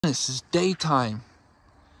goodness, it's daytime.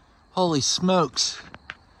 Holy smokes.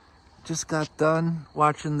 Just got done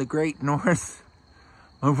watching the Great North.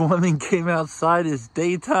 My woman came outside, it's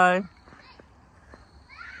daytime.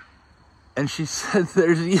 And she said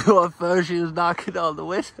there's a UFO. She was knocking on the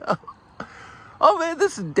window. Oh man,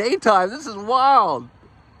 this is daytime. This is wild.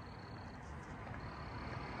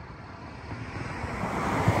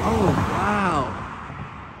 Oh wow.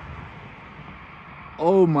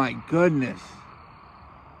 Oh my goodness.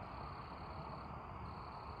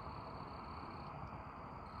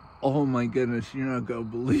 Oh my goodness, you're not gonna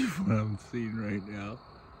believe what I'm seeing right now.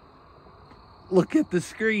 Look at the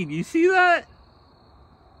screen, you see that?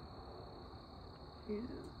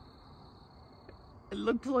 It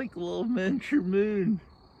looks like a little miniature moon.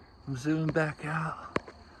 I'm zooming back out.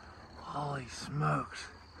 Holy smokes.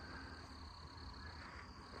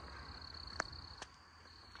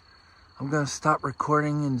 I'm gonna stop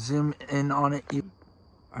recording and zoom in on it.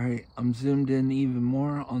 Alright, I'm zoomed in even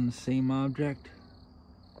more on the same object.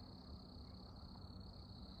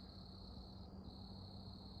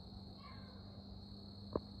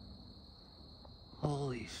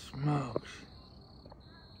 Holy smokes.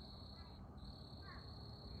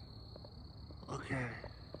 Okay.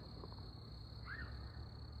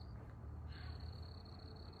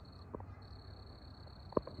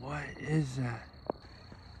 What is that?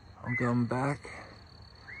 I'm going back.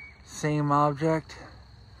 Same object.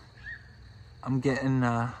 I'm getting,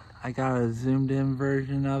 I got a zoomed in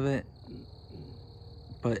version of it,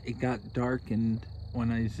 but it got darkened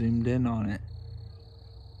when I zoomed in on it.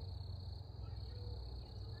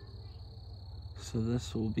 So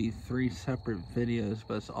this will be 3 separate videos,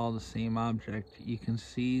 but it's all the same object. You can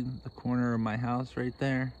see the corner of my house right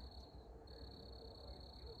there.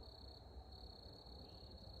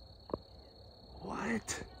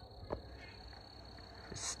 What?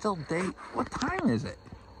 It's still day. What time is it?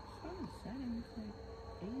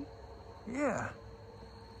 Yeah.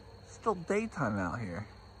 It's still daytime out here.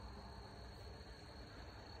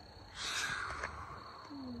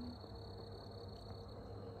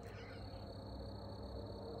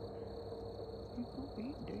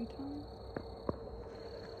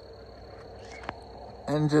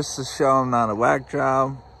 And just to show I'm not a whack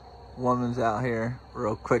job, woman's out here.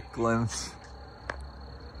 Real quick glimpse.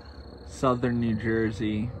 Southern New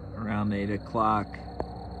Jersey, around 8 o'clock.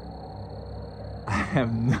 I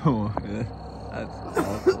have no idea. That's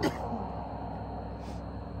awful.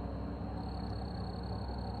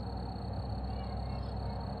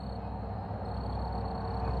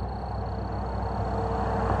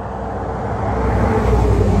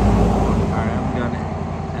 Alright, I'm gonna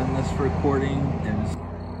end this recording and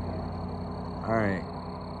alright.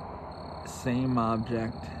 Same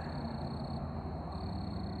object.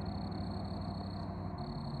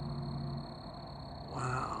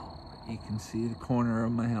 Wow, you can see the corner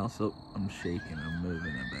of my house. Oh, I'm shaking, I'm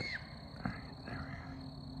moving a bit. Alright, there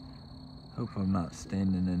we are. Hope I'm not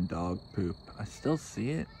standing in dog poop. I still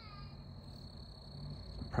see it.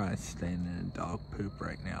 I'm probably standing in dog poop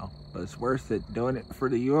right now, but it's worth it doing it for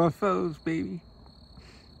the UFOs, baby.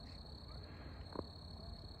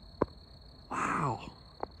 Wow.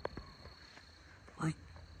 Like,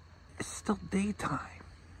 it's still daytime.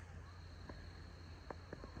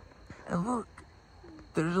 And look,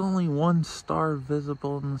 there's only 1 star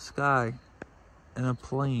visible in the sky in a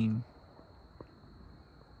plane.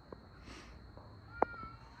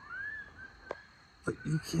 But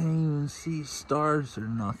you can't even see stars or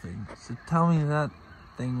nothing. So tell me that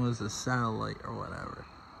thing was a satellite or whatever.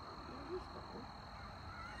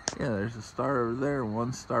 Yeah, there's a star over there,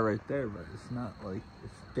 1 star right there, but it's not like,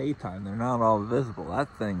 it's daytime. They're not all visible. That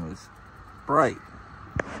thing was bright.